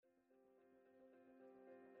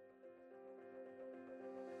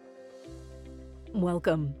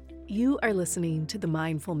Welcome. You are listening to the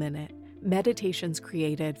Mindful Minute, meditations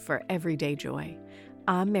created for everyday joy.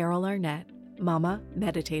 I'm Meryl Arnett, mama,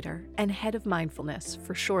 meditator, and head of mindfulness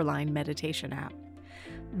for Shoreline Meditation app.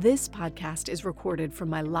 This podcast is recorded from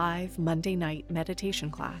my live Monday night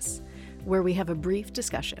meditation class, where we have a brief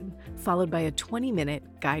discussion followed by a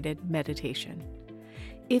 20-minute guided meditation.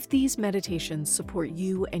 If these meditations support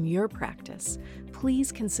you and your practice,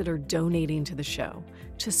 please consider donating to the show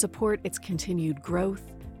to support its continued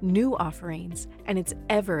growth, new offerings, and its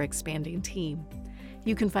ever-expanding team.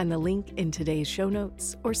 You can find the link in today's show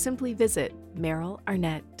notes or simply visit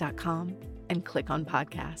merylarnett.com and click on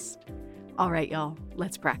podcast. All right, y'all,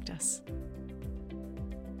 let's practice.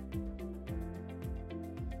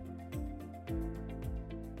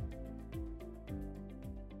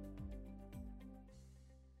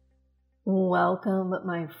 Welcome,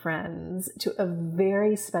 my friends, to a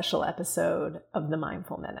very special episode of the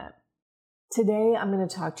Mindful Minute. Today, I'm going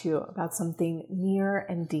to talk to you about something near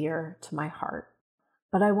and dear to my heart,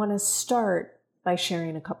 but I want to start by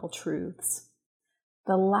sharing a couple truths.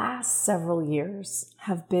 The last several years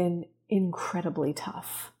have been incredibly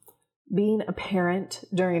tough. Being a parent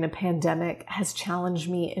during a pandemic has challenged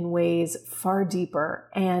me in ways far deeper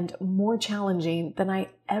and more challenging than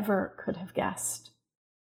I ever could have guessed.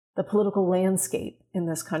 The political landscape in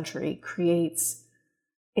this country creates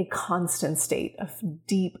a constant state of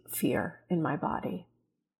deep fear in my body.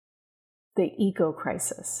 The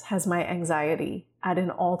eco-crisis has my anxiety at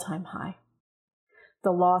an all-time high.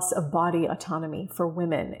 The loss of body autonomy for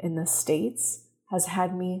women in the States has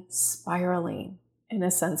had me spiraling in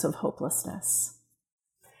a sense of hopelessness.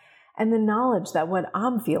 And the knowledge that what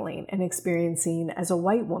I'm feeling and experiencing as a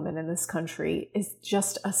white woman in this country is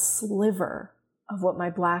just a sliver of what my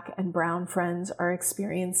Black and brown friends are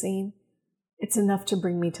experiencing, it's enough to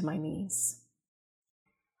bring me to my knees.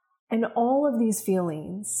 And all of these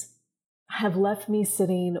feelings have left me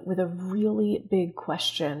sitting with a really big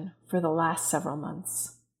question for the last several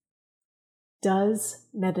months. Does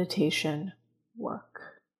meditation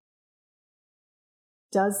work?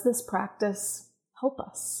 Does this practice help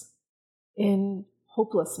us in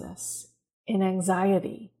hopelessness, in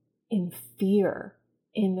anxiety, in fear,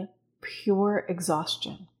 in pure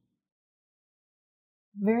exhaustion?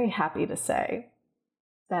 I'm very happy to say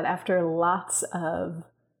that after lots of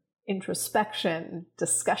introspection,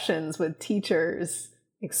 discussions with teachers,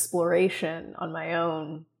 exploration on my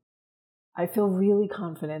own, I feel really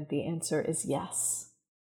confident the answer is yes.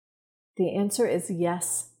 The answer is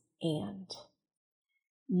yes and.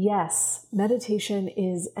 Yes, meditation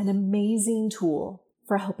is an amazing tool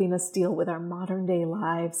for helping us deal with our modern day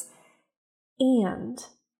lives, and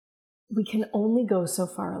we can only go so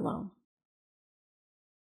far alone.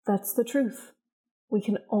 That's the truth. We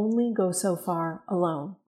can only go so far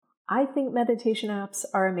alone. I think meditation apps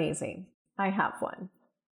are amazing. I have one.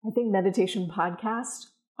 I think meditation podcasts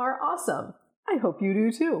are awesome. I hope you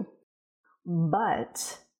do too.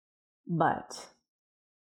 But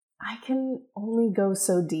I can only go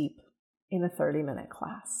so deep in a 30-minute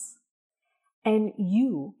class. And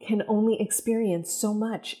you can only experience so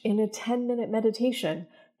much in a 10-minute meditation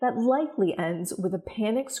that likely ends with a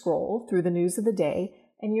panic scroll through the news of the day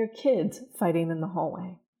and your kids fighting in the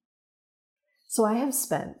hallway. So I have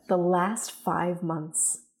spent the last 5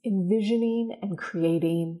 months envisioning and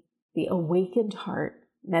creating the Awakened Heart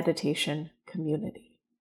Meditation Community.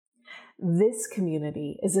 This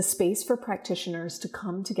community is a space for practitioners to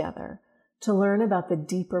come together to learn about the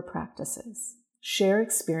deeper practices, share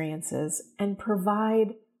experiences, and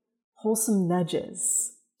provide wholesome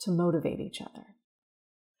nudges to motivate each other.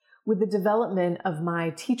 With the development of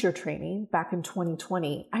my teacher training back in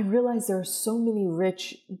 2020, I realized there are so many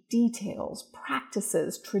rich details,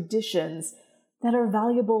 practices, traditions that are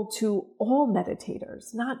valuable to all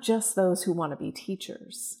meditators, not just those who want to be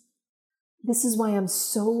teachers. This is why I'm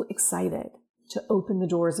so excited to open the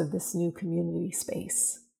doors of this new community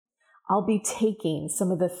space. I'll be taking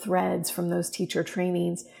some of the threads from those teacher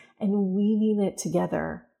trainings and weaving it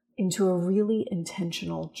together into a really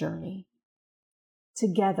intentional journey.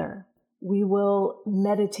 Together, we will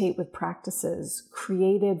meditate with practices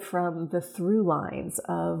created from the through lines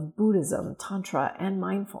of Buddhism, Tantra, and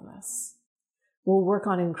mindfulness. We'll work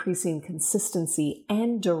on increasing consistency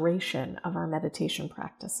and duration of our meditation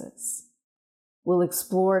practices. We'll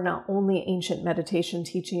explore not only ancient meditation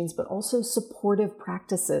teachings, but also supportive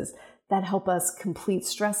practices that help us complete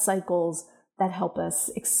stress cycles, that help us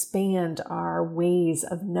expand our ways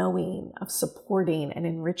of knowing, of supporting, and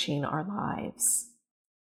enriching our lives.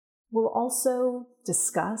 We'll also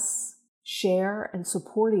discuss, share, and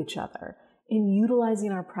support each other in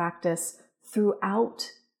utilizing our practice throughout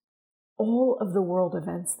all of the world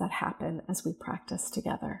events that happen as we practice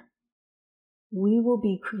together. We will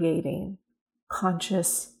be creating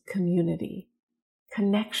conscious community,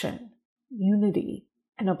 connection, unity,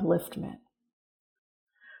 and upliftment.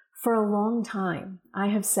 For a long time, I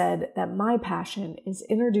have said that my passion is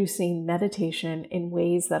introducing meditation in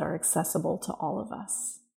ways that are accessible to all of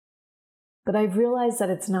us. But I've realized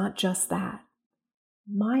that it's not just that.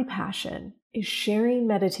 My passion is sharing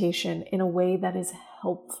meditation in a way that is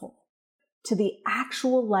helpful to the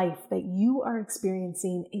actual life that you are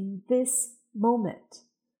experiencing in this moment,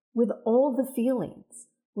 with all the feelings,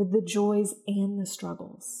 with the joys and the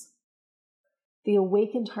struggles. The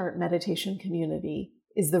Awakened Heart Meditation Community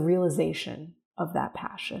is the realization of that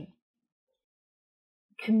passion.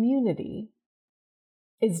 Community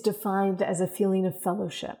is defined as a feeling of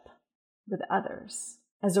fellowship with others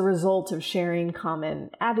as a result of sharing common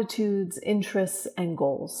attitudes, interests, and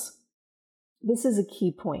goals. This is a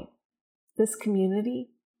key point. This community,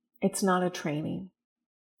 it's not a training.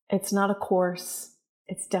 It's not a course.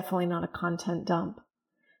 It's definitely not a content dump.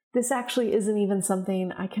 This actually isn't even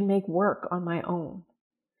something I can make work on my own.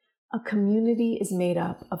 A community is made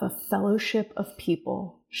up of a fellowship of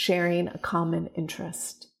people sharing a common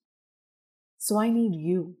interest. So I need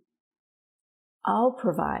you. I'll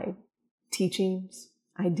provide teachings,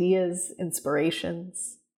 ideas,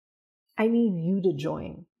 inspirations. I need you to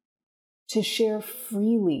join, to share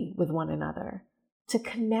freely with one another, to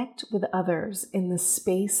connect with others in the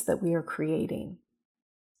space that we are creating.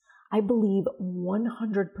 I believe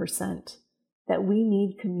 100% that we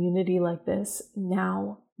need community like this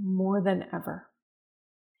now more than ever.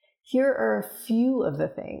 Here are a few of the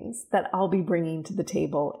things that I'll be bringing to the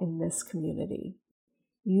table in this community.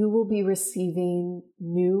 You will be receiving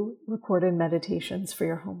new recorded meditations for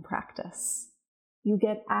your home practice. You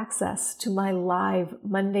get access to my live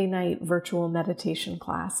Monday night virtual meditation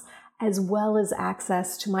class, as well as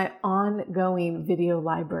access to my ongoing video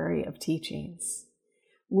library of teachings.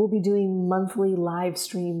 We'll be doing monthly live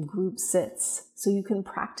stream group sits so you can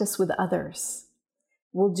practice with others.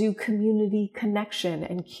 We'll do community connection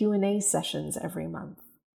and Q&A sessions every month.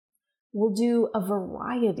 We'll do a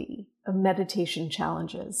variety of meditation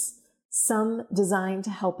challenges, some designed to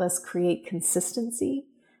help us create consistency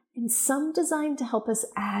and some designed to help us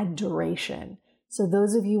add duration. So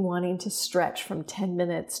those of you wanting to stretch from 10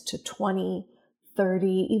 minutes to 20,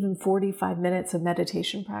 30, even 45 minutes of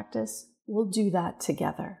meditation practice, we'll do that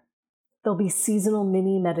together. There'll be seasonal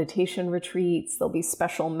mini meditation retreats. There'll be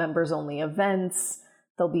special members-only events.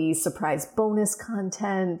 There'll be surprise bonus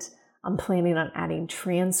content. I'm planning on adding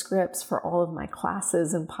transcripts for all of my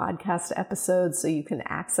classes and podcast episodes so you can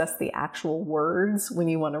access the actual words when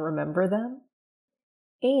you want to remember them.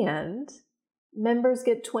 And members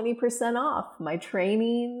get 20% off my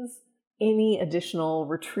trainings, any additional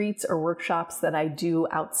retreats or workshops that I do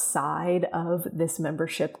outside of this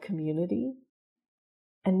membership community.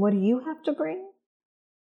 And what do you have to bring?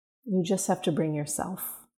 You just have to bring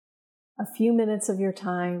yourself. A few minutes of your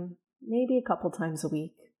time, maybe a couple times a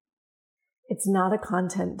week. It's not a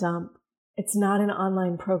content dump. It's not an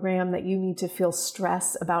online program that you need to feel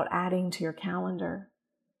stress about adding to your calendar.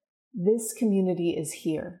 This community is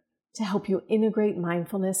here to help you integrate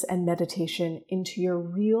mindfulness and meditation into your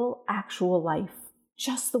real, actual life,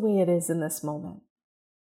 just the way it is in this moment.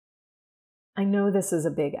 I know this is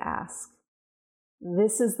a big ask.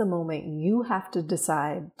 This is the moment you have to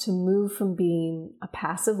decide to move from being a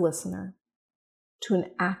passive listener to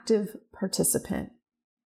an active participant.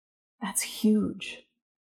 That's huge.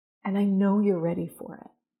 And I know you're ready for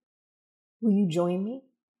it. Will you join me?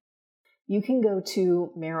 You can go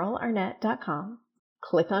to merylarnett.com,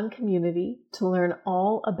 click on community to learn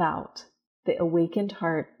all about the Awakened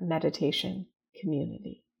Heart Meditation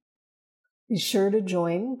Community. Be sure to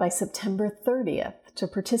join by September 30th to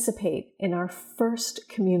participate in our first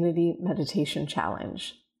community meditation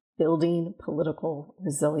challenge, Building Political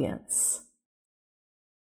Resilience.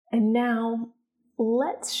 And now,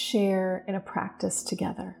 let's share in a practice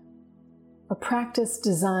together. A practice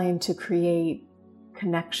designed to create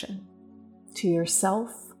connection to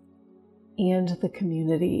yourself and the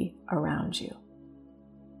community around you.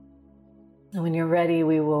 And when you're ready,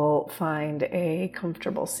 we will find a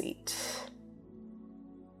comfortable seat.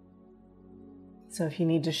 So if you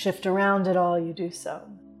need to shift around at all, you do so.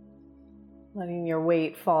 Letting your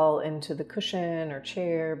weight fall into the cushion or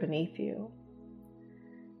chair beneath you.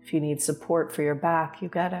 If you need support for your back, you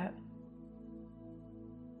get it.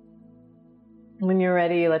 When you're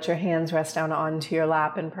ready, let your hands rest down onto your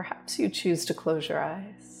lap and perhaps you choose to close your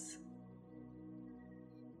eyes.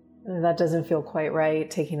 And if that doesn't feel quite right,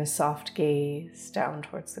 taking a soft gaze down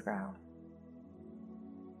towards the ground.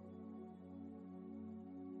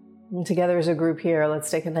 And together as a group here, let's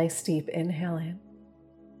take a nice deep inhale in.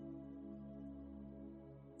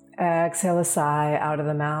 Exhale a sigh out of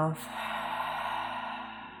the mouth.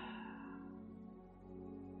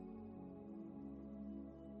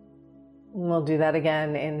 And we'll do that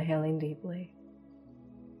again, inhaling deeply.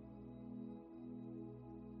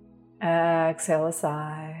 Exhale a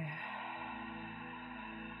sigh.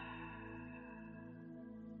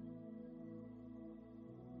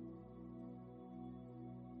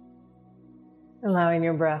 Allowing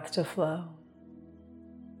your breath to flow.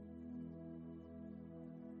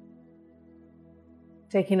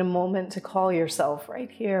 Taking a moment to call yourself right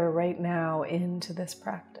here, right now, into this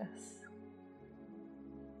practice.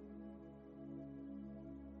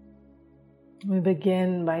 We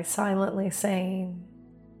begin by silently saying,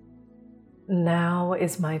 "Now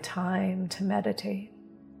is my time to meditate."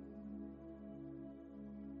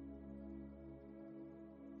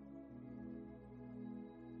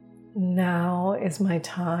 Now is my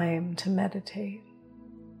time to meditate.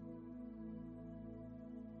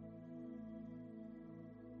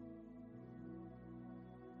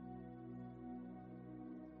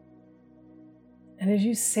 And as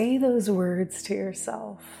you say those words to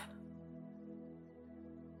yourself,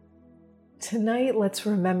 tonight let's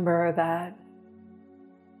remember that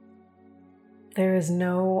there is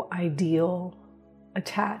no ideal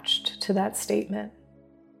attached to that statement.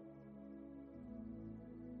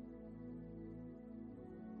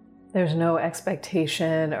 There's no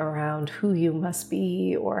expectation around who you must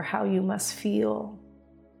be or how you must feel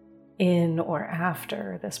in or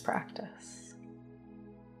after this practice.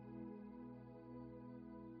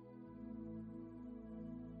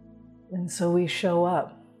 And so we show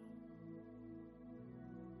up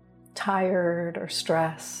tired or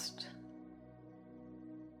stressed,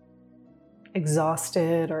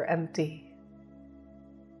 exhausted or empty.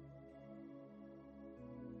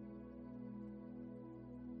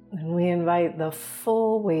 And we invite the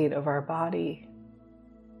full weight of our body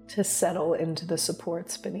to settle into the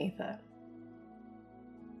supports beneath it.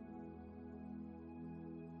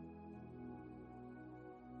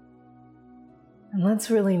 And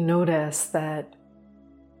let's really notice that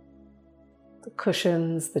the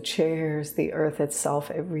cushions, the chairs, the earth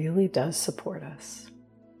itself, it really does support us.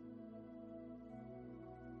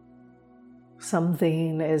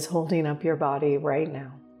 Something is holding up your body right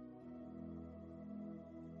now.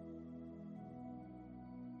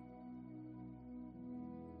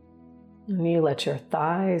 And you let your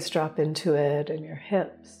thighs drop into it and your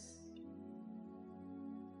hips.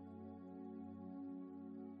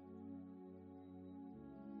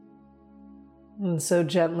 And so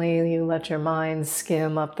gently you let your mind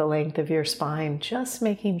skim up the length of your spine, just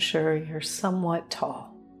making sure you're somewhat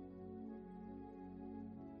tall.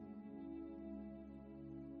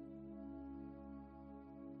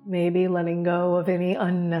 Maybe letting go of any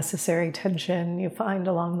unnecessary tension you find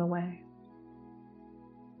along the way.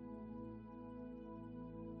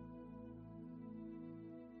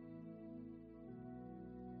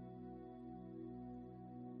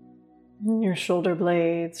 And your shoulder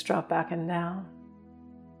blades drop back and down.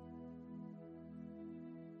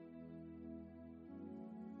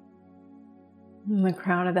 And the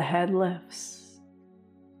crown of the head lifts.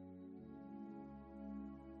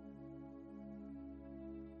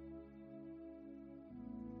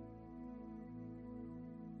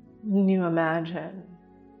 And you imagine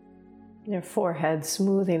your forehead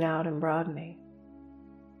smoothing out and broadening.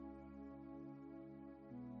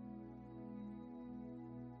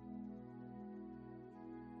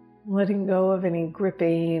 Letting go of any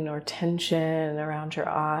gripping or tension around your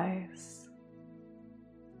eyes.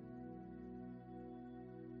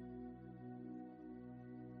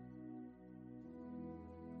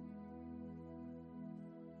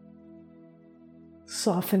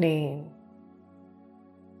 Softening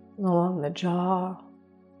along the jaw,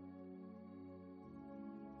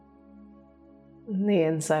 and the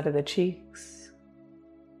inside of the cheeks,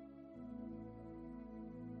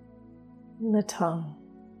 and the tongue.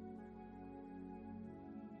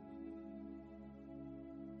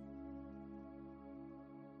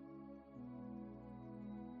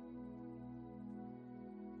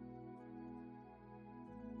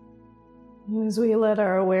 As we let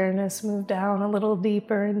our awareness move down a little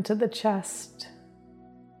deeper into the chest,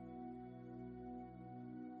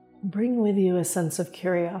 bring with you a sense of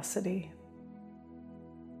curiosity.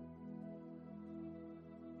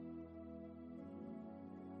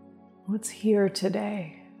 What's here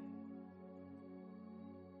today?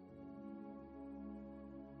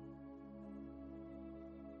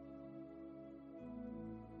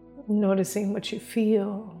 Noticing what you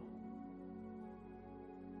feel.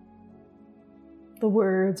 the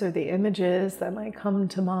words or the images that might come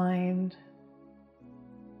to mind.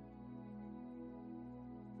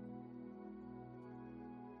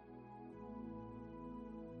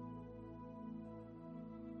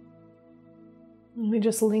 And we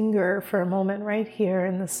just linger for a moment right here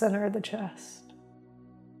in the center of the chest.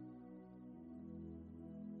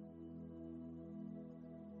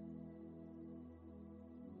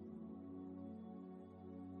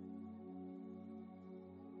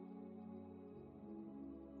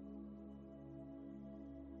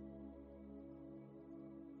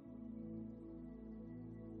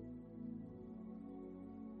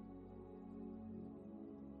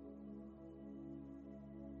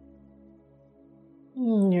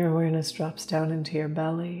 And your awareness drops down into your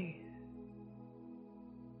belly.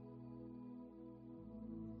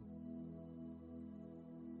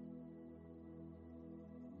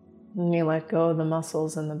 And you let go of the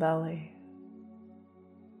muscles in the belly.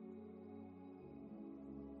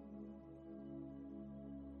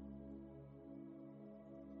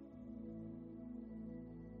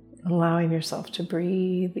 Allowing yourself to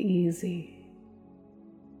breathe easy.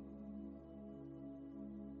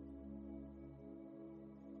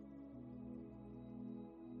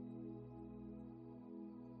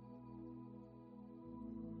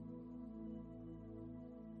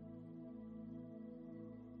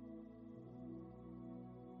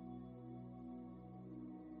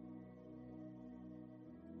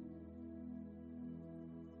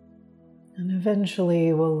 And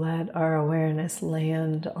eventually we'll let our awareness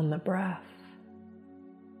land on the breath.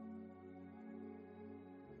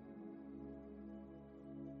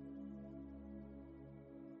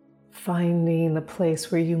 Finding the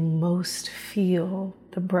place where you most feel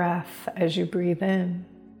the breath as you breathe in.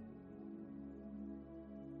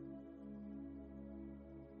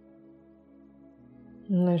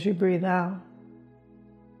 And as you breathe out.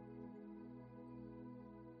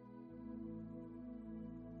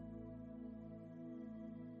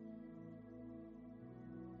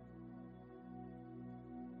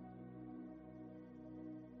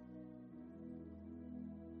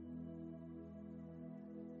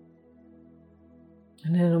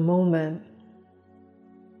 And in a moment,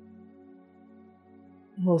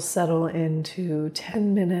 we'll settle into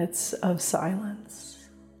 10 minutes of silence.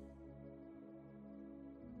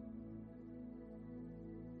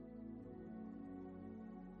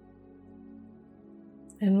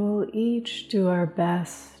 And we'll each do our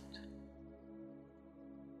best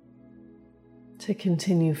to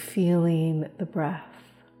continue feeling the breath.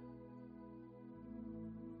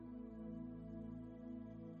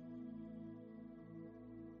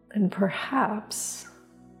 And perhaps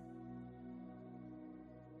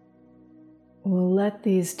we'll let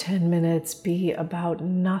these 10 minutes be about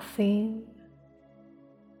nothing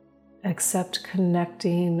except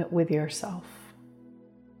connecting with yourself.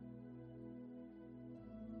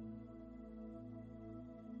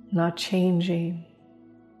 Not changing,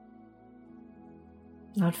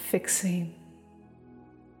 not fixing,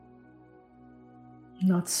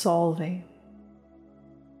 not solving.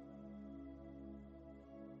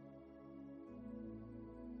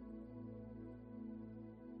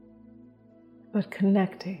 But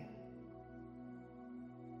connecting.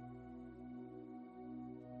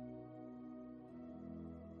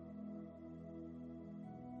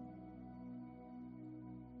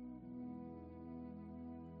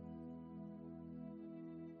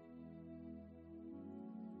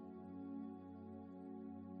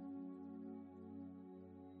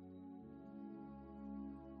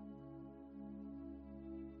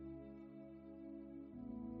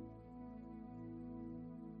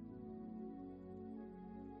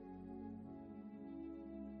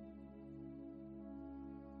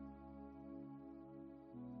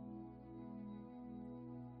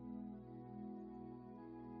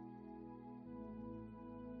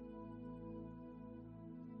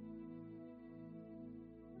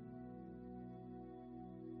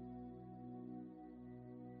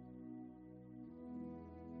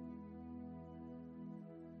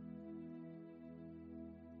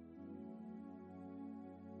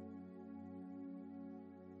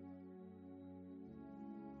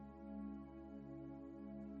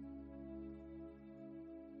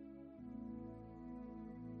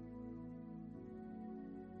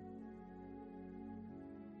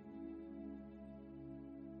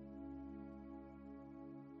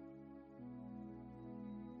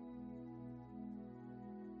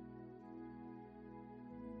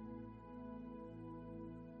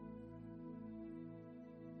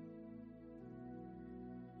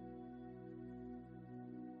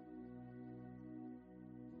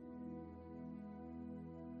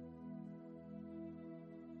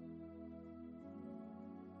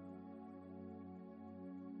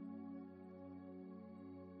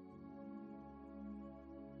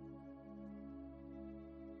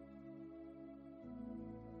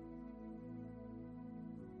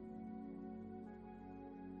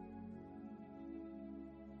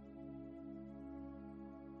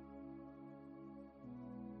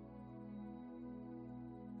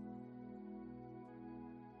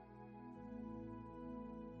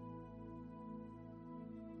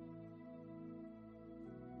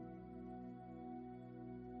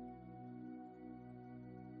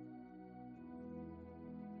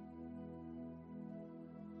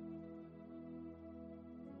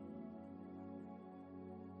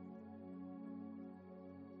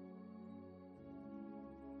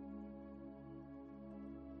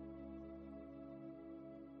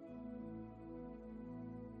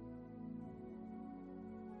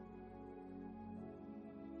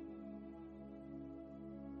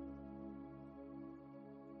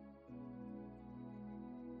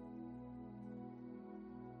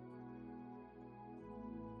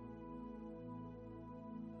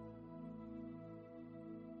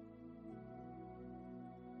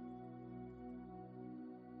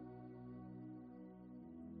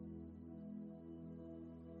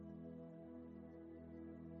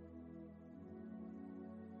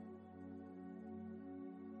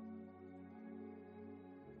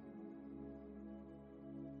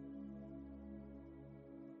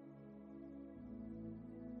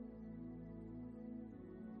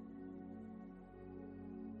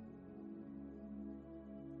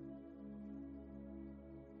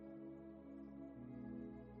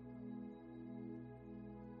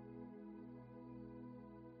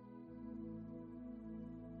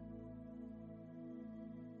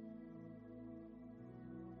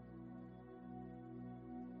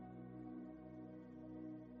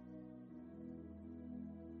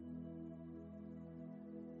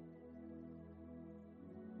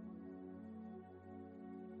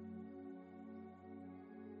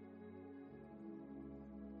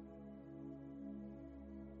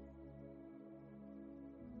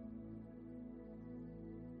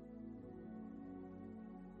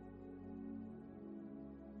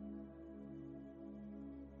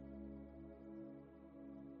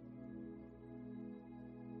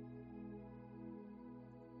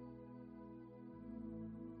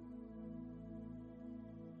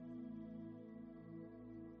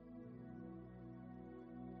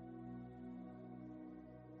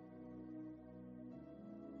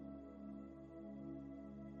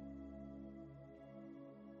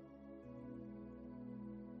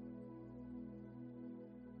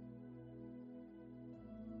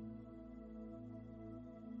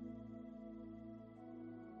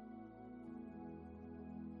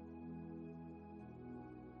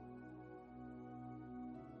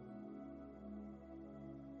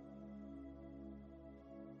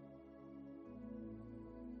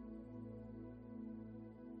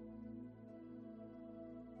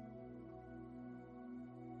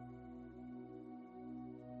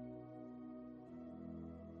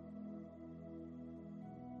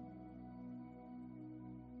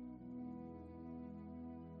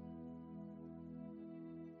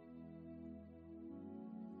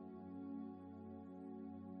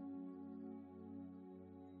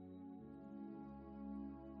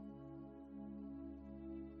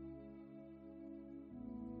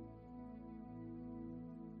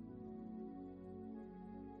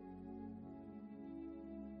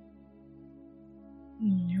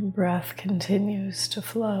 Breath continues to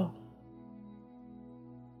flow.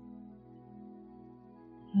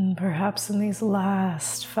 And perhaps in these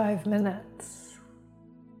last 5 minutes,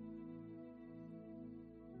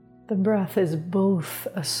 the breath is both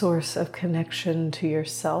a source of connection to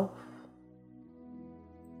yourself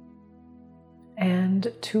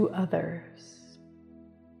and to others.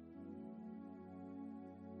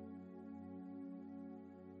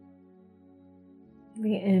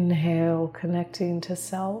 The inhale connecting to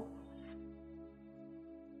self.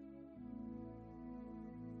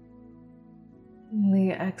 And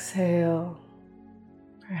the exhale,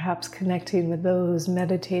 perhaps connecting with those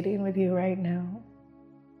meditating with you right now.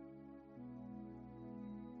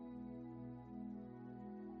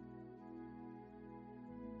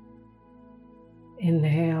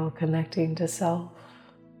 Inhale, connecting to self.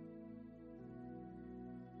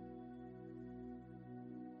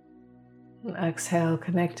 And exhale,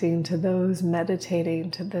 connecting to those meditating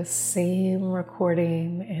to this same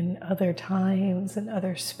recording in other times and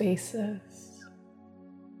other spaces.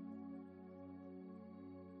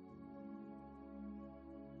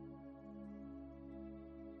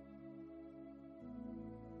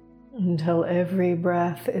 Until every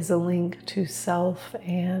breath is a link to self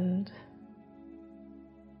and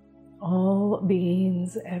all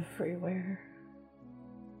beings everywhere.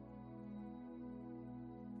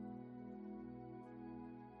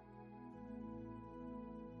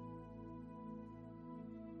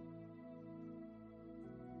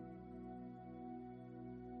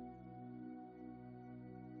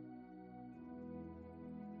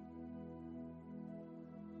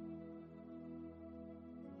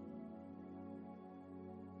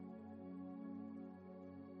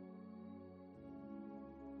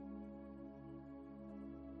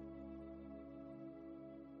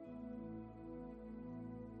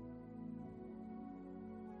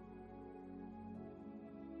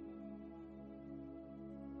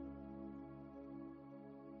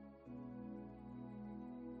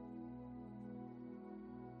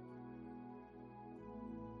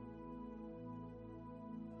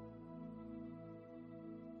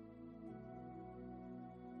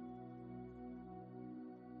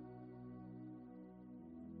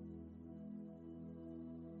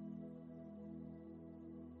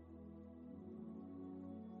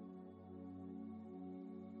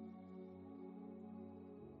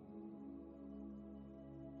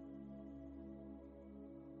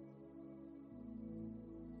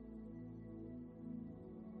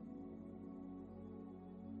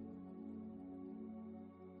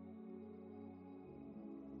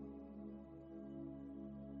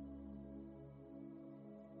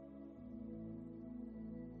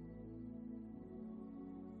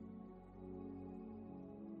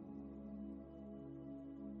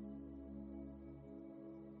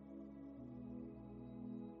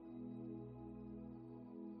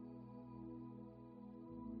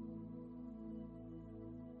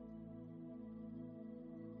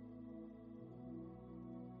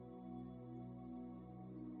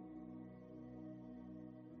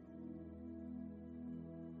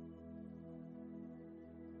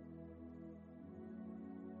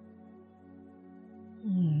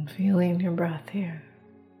 Feeling your breath here.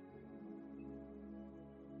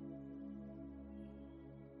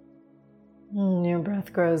 Your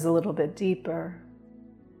breath grows a little bit deeper.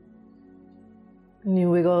 And you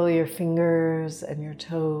wiggle your fingers and your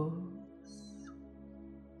toes.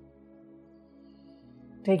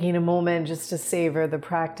 Taking a moment just to savor the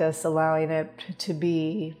practice, allowing it to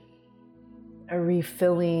be a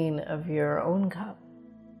refilling of your own cup.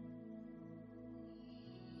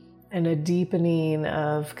 And a deepening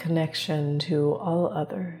of connection to all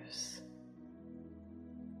others.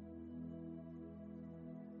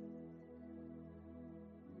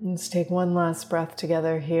 Let's take one last breath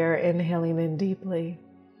together here, inhaling in deeply.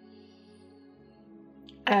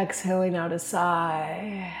 Exhaling out a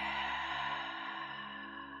sigh.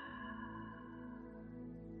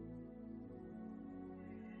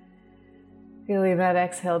 Feeling that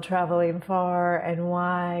exhale traveling far and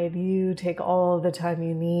wide, you take all the time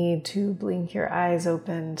you need to blink your eyes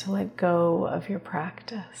open to let go of your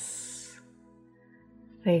practice.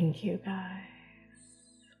 Thank you, guys.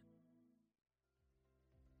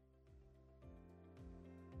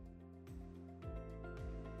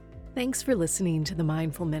 Thanks for listening to the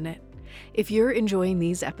Mindful Minute. If you're enjoying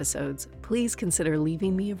these episodes, please consider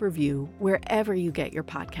leaving me a review wherever you get your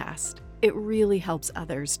podcast. It really helps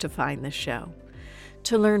others to find this show.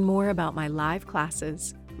 To learn more about my live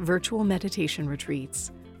classes, virtual meditation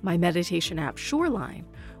retreats, my meditation app Shoreline,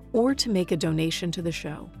 or to make a donation to the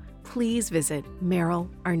show, please visit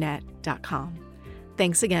merylarnett.com.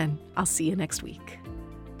 Thanks again. I'll see you next week.